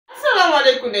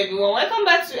Assalamualaikum everyone, welcome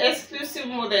back to Exclusive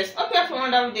Models. Hope you have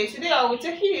another video. Today I will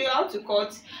take you how to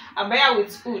cut abaya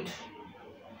with hood.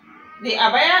 The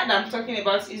abaya that I'm talking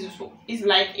about is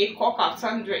like a cowl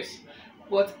kaftan dress,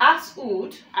 but has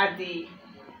hood at the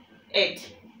head,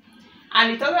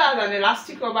 and it also has an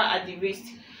elastic rubber at the waist.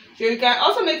 So you can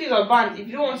also make use of band if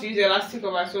you don't want to use the elastic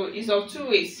rubber. So it's of two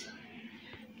ways.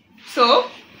 So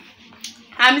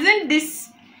I'm using this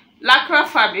lycra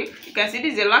fabric. You can see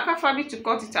this is a lycra fabric to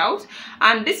cut it out,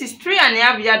 and this is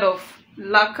 3.5 yards of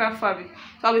lycra fabric.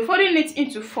 So I'll be folding it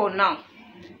into 4 now.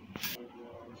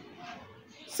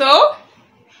 So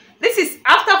this is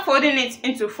after folding it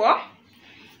into 4.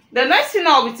 The next thing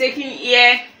I'll be taking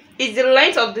here is the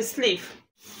length of the sleeve.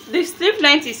 The sleeve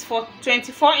length is for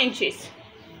 24 inches.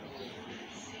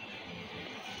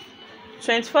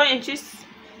 24 inches.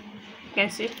 You can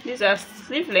see these are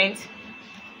sleeve length.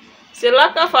 It's a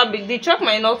lycra fabric. The chalk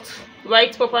might not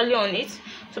write properly on it,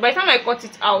 so by the time I cut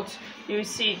it out, you will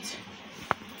see it.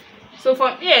 So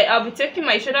from here, I'll be taking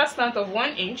my shoulder slant of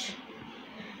 1 inch.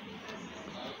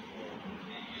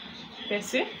 You can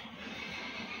see.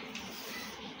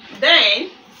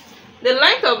 Then the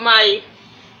length of my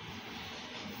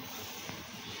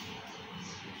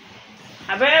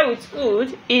abaya with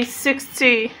hood is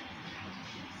 60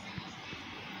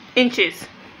 inches.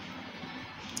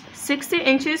 60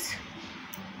 inches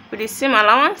with the seam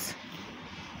allowance.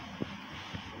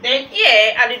 Then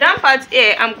here at the down part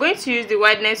here, I'm going to use the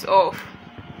wideness of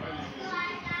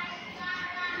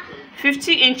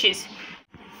 50 inches.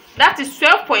 That is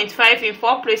 12.5 in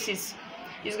 4 places.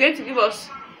 It's going to give us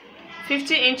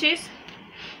 50 inches.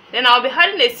 Then I'll be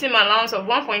adding a seam allowance of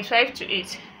 1.5 to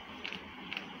it.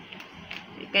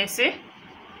 You can see.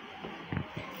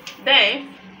 Then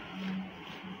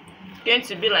it's going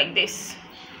to be like this.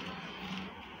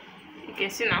 You can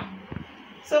see now.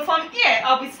 So from here,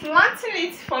 I'll be slanting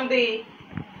it from the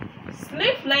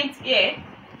sleeve length here.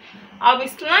 I'll be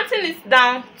slanting it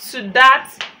down to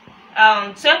that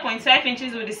 12.5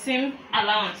 inches with the seam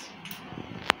allowance.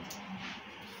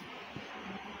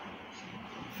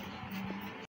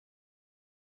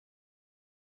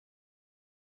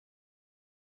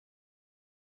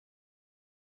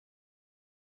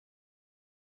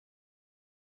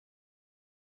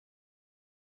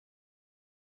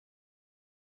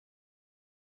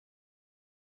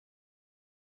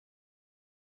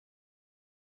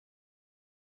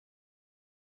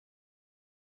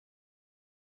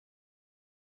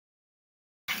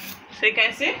 So you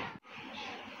can see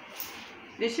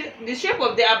the shape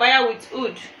of the abaya with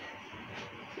hood.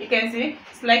 You can see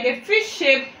it's like a fish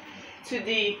shape to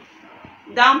the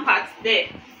down part there.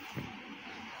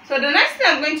 So the next thing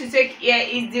I'm going to take here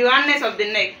is the roundness of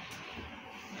the neck.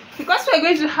 Because we're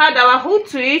going to add our hood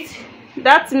to it,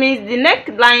 that means the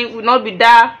neckline will not be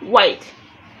that wide.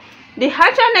 The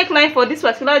actual neckline for this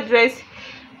particular dress,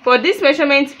 for this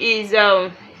measurement, is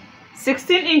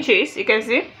 16 inches. You can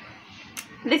see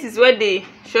this is where the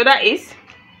shoulder is,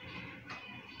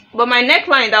 but my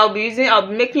neckline that I'll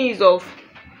be making use of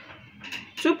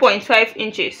 2.5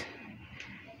 inches.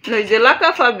 No, it's a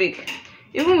lycra fabric.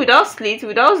 Even without slit,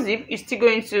 without zip, it's still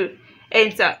going to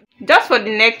enter, just for the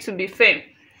neck to be firm.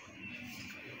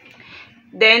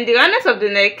 Then the roundness of the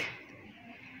neck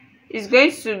is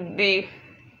going to be,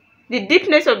 the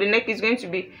deepness of the neck is going to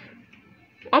be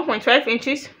 1.5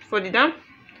 inches for the down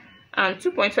and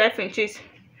 2.5 inches.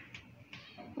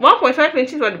 1.5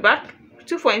 inches for the back,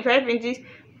 2.5 inches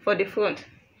for the front.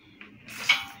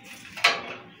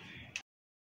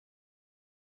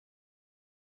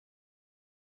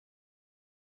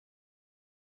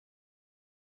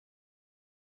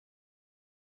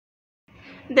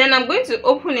 Then I'm going to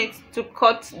open it to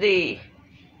cut the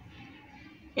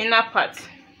inner part.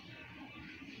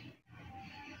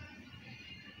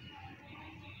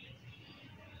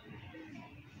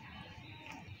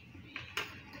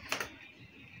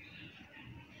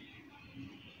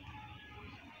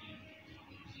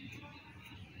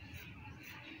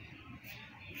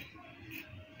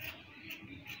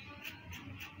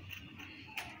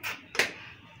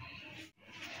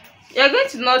 You're going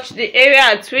to notch the area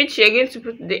at which you're going to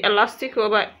put the elastic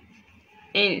rubber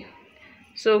in.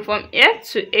 So from here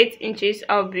to 8 inches,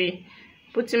 I'll be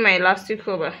putting my elastic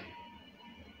rubber.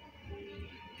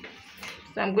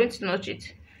 So I'm going to notch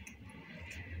it.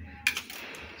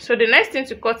 So the next thing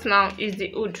to cut now is the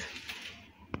hood.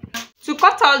 To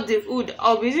cut out the hood,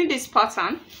 I'll be using this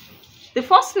pattern. The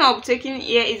first thing I'll be taking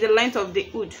here is the length of the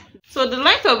hood. So the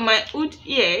length of my hood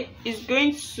here is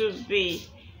going to be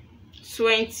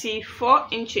 24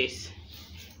 inches.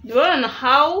 Depending on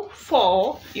how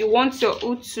far you want your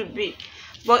hood to be.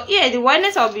 But here the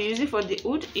wideness I'll be using for the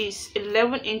hood is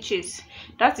 11 inches.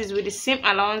 That is with the same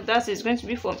allowance. That is going to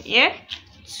be from here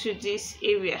to this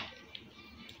area.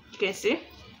 You can see.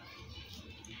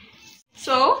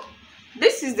 So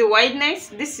this is the wideness,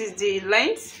 this is the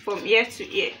length from here to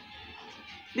here.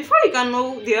 Before you can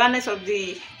know the roundness of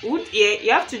the hood here,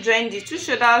 you have to join the two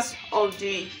shoulders of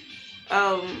the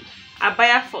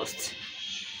abaya first,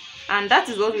 and that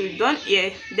is what we've done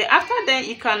here. Then after then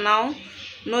you can now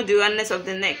know the roundness of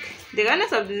the neck. The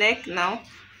roundness of the neck now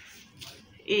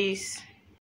is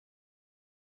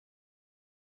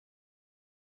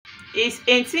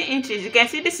 18 inches. You can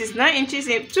see this is 9 inches.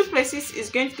 In two places is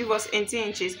going to give us 18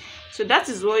 inches. So that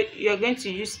is what you are going to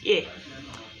use here.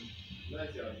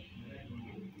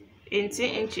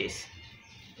 18 inches.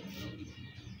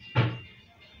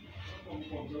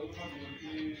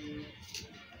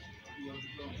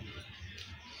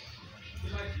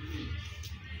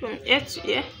 From here to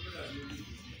here,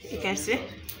 you can see.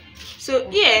 So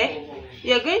here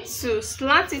you are going to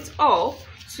slant it all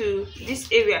to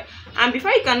this area, and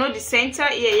before you can know the center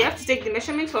here, you have to take the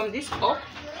measurement from this up.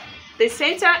 The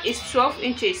center is 12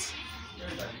 inches.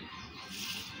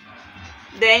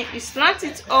 Then you slant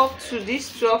it up to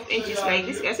this 12 inches like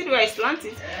this. You can see the way I slant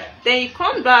it. Then you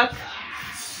come back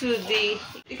to the,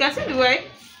 you can see the way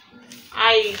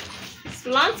I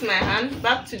slant my hand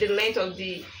back to the length of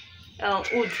the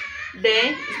hood.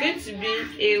 Then it's going to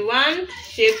be a round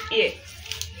shape here.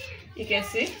 You can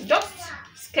see, just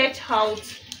sketch out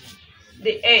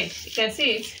the edge. You can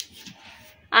see it.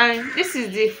 And this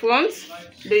is the front,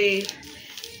 the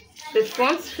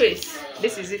front face.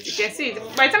 This is it. You can see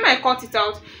it. By the time I cut it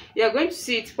out, you are going to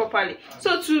see it properly.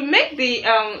 So to make the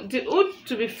hood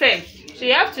to be firm, so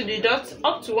you have to deduct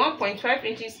up to 1.5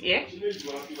 inches here.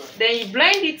 Then you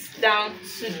blend it down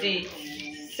to the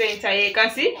center here. You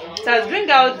can see it has bring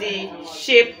out the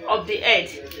shape of the head.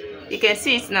 You can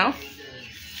see it now.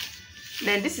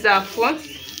 Then this is our front.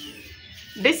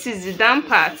 This is the down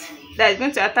part that is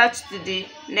going to attach to the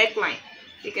neckline.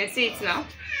 You can see it now.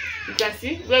 You can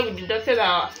see where we deducted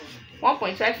our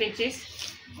 1.5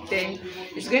 inches. Then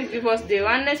it's going to give us the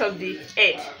roundness of the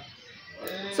head.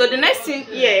 So the next thing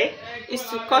here is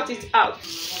to cut it out.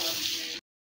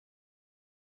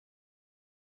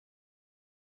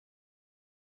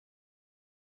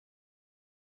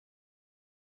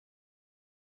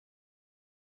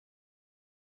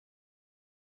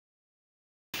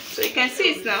 So you can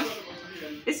see it now.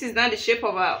 This is now the shape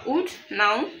of our hood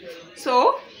now.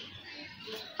 So,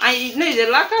 and you know the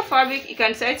lacquer fabric, you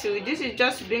can decide to reduce it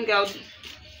just to bring out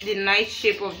the nice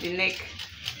shape of the neck.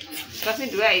 You can see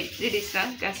the way I did this now.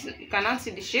 You can now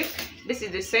see the shape. This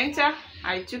is the center.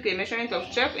 I took a measurement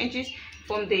of 12 inches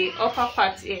from the upper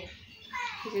part here.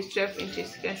 This is 12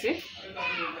 inches. You can see.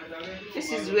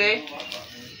 This is where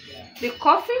the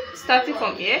coffin starting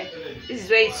from here. This is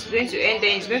where it's going to end.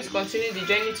 Then it's going to continue the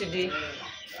journey to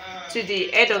the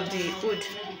head of the hood.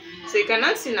 So you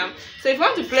cannot see now. So if you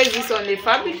want to place this on the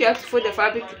fabric, you have to fold the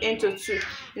fabric into two.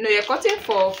 You know, you're cutting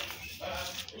for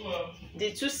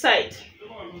the two sides.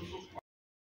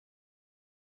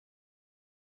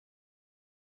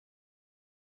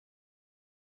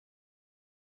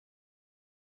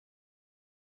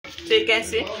 So you can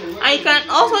see, and you can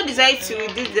also decide to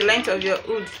reduce the length of your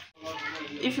hood.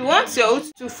 If you want your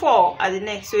hood to fall at the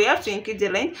neck, so you have to increase the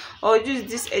length or use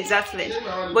this exact length.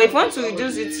 But if you want to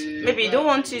reduce it, maybe you don't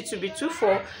want it to be too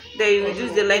full, then you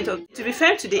reduce the length of to be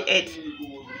firm to the head.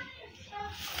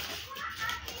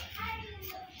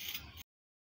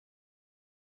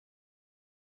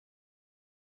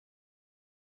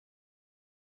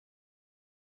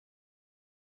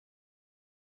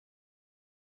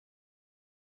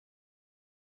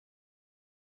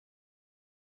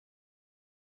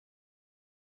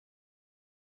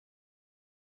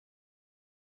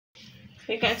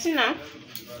 You can see now.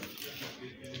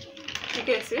 You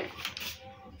can see.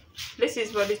 This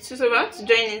is for the two. So we want to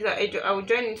join it. I will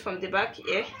join it from the back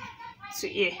here to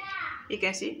here. You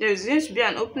can see there's going to be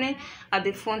an opening at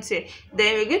the front here.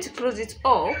 Then we're going to close it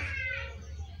off.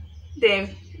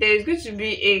 Then there is going to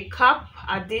be a cap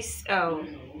at this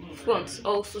front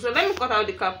also. So let me cut out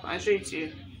the cap and show it to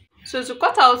you. So to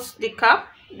cut out the cap,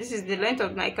 this is the length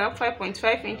of my cap,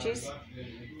 5.5 inches.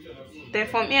 Then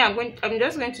from here I'm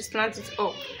just going to slant it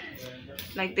up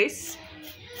like this.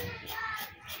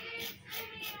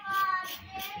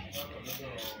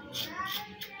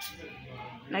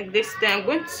 Like this. Then I'm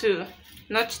going to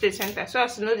notch the center so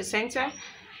as to know the center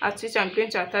at which I'm going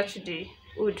to attach the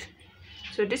hood.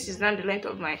 So this is now the length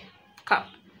of my cap.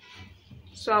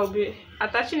 So I'll be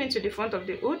attaching it to the front of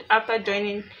the hood after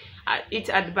joining it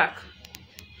at the back.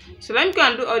 So let me go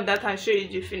and do all that and show you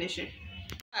the finishing.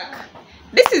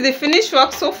 This is the finished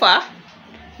work so far.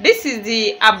 This is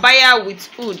the abaya with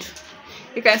hood.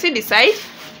 You can see the side.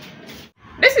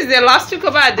 This is the elastic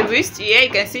cover at the wrist here. You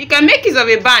can see. You can make use of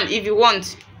a band if you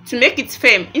want to make it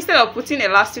firm instead of putting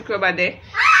elastic rubber there.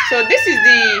 So this is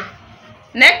the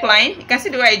neckline. You can see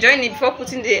the way I joined it before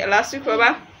putting the elastic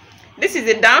rubber. This is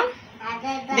the down,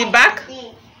 the back.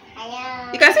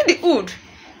 You can see the hood.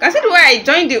 You can see the way I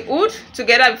joined the hood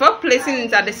together before placing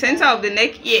it at the center of the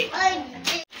neck here.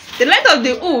 The length of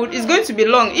the hood is going to be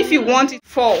long if you want it to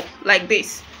fall like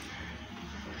this.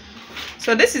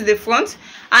 So this is the front,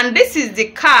 and this is the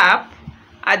cap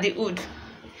at the hood.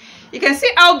 You can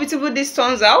see how beautiful this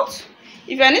turns out.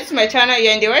 If you are new to my channel,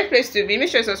 you're in the right place to be. Make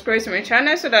sure you subscribe to my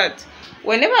channel so that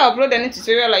whenever I upload any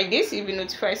tutorial like this, you'll be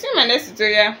notified. See you in my next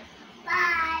tutorial.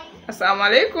 Bye.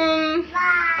 Assalamu alaikum.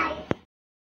 Bye.